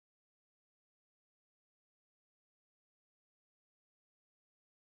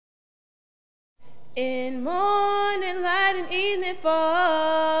In morning light and evening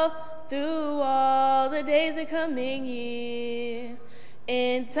fall, through all the days and coming years,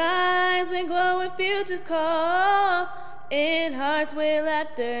 in times when glowing futures call, in hearts with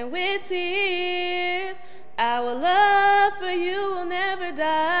laughter and with tears, our love for you will never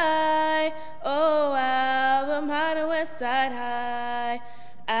die. Oh, our motto, West Side High.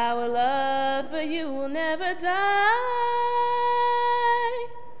 Our love for you will never die.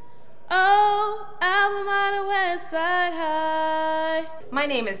 Oh, our motto, West Side High. My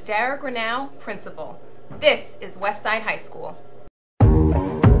name is Dara Grinnell, Principal. This is West Side High School.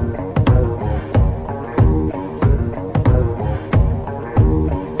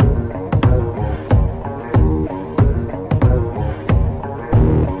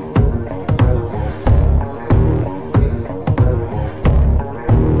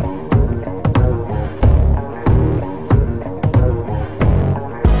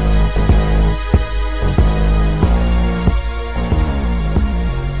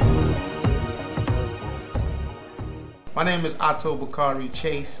 My name is Otto Bakari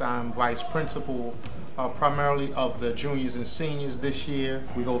Chase. I'm Vice Principal primarily of the juniors and seniors this year.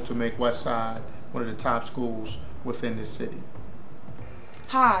 We hope to make Westside one of the top schools within the city.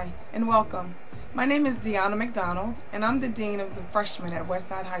 Hi, and welcome. My name is Deanna McDonald, and I'm the Dean of the Freshmen at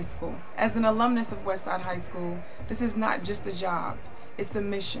Westside High School. As an alumnus of Westside High School, this is not just a job, it's a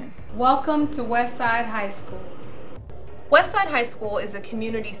mission. Welcome to Westside High School. Westside High School is a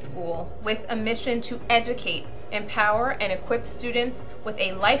community school with a mission to educate, empower, and equip students with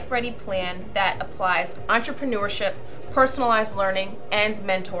a life-ready plan that applies entrepreneurship, personalized learning, and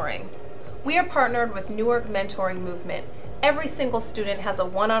mentoring. We are partnered with Newark Mentoring Movement. Every single student has a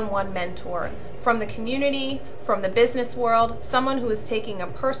one-on-one mentor from the community, from the business world, someone who is taking a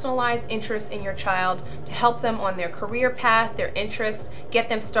personalized interest in your child to help them on their career path, their interest, get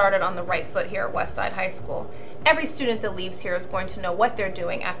them started on the right foot here at Westside High School. Every student that leaves here is going to know what they're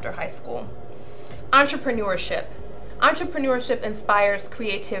doing after high school. Entrepreneurship. Entrepreneurship inspires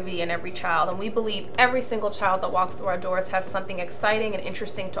creativity in every child, and we believe every single child that walks through our doors has something exciting and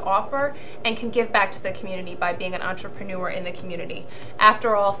interesting to offer and can give back to the community by being an entrepreneur in the community.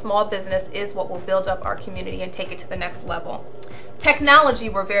 After all, small business is what will build up our community and take it to the next level. Technology,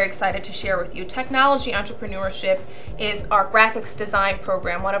 we're very excited to share with you. Technology entrepreneurship is our graphics design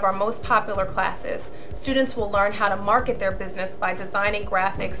program, one of our most popular classes. Students will learn how to market their business by designing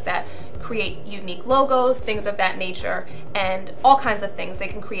graphics that create unique logos, things of that nature, and all kinds of things. They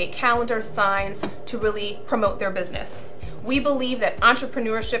can create calendars, signs to really promote their business. We believe that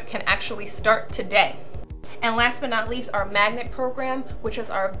entrepreneurship can actually start today. And last but not least, our Magnet program, which is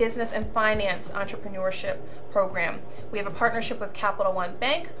our business and finance entrepreneurship program. We have a partnership with Capital One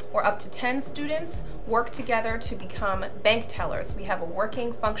Bank, where up to 10 students work together to become bank tellers. We have a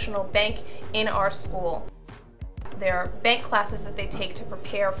working, functional bank in our school. There are bank classes that they take to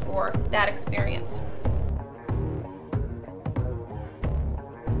prepare for that experience.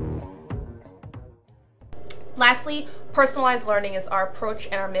 Lastly, personalized learning is our approach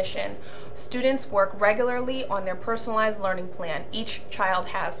and our mission. Students work regularly on their personalized learning plan. Each child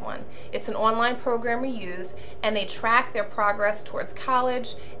has one. It's an online program we use, and they track their progress towards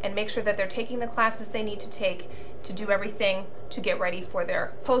college and make sure that they're taking the classes they need to take to do everything to get ready for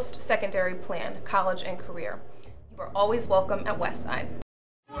their post-secondary plan, college and career. You are always welcome at Westside.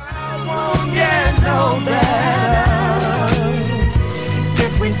 I won't get no better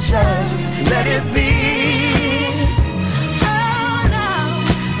if we just let it be. Oh no,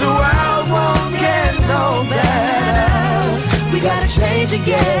 the world won't get no better. We gotta change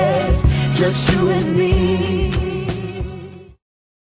again, just you and me.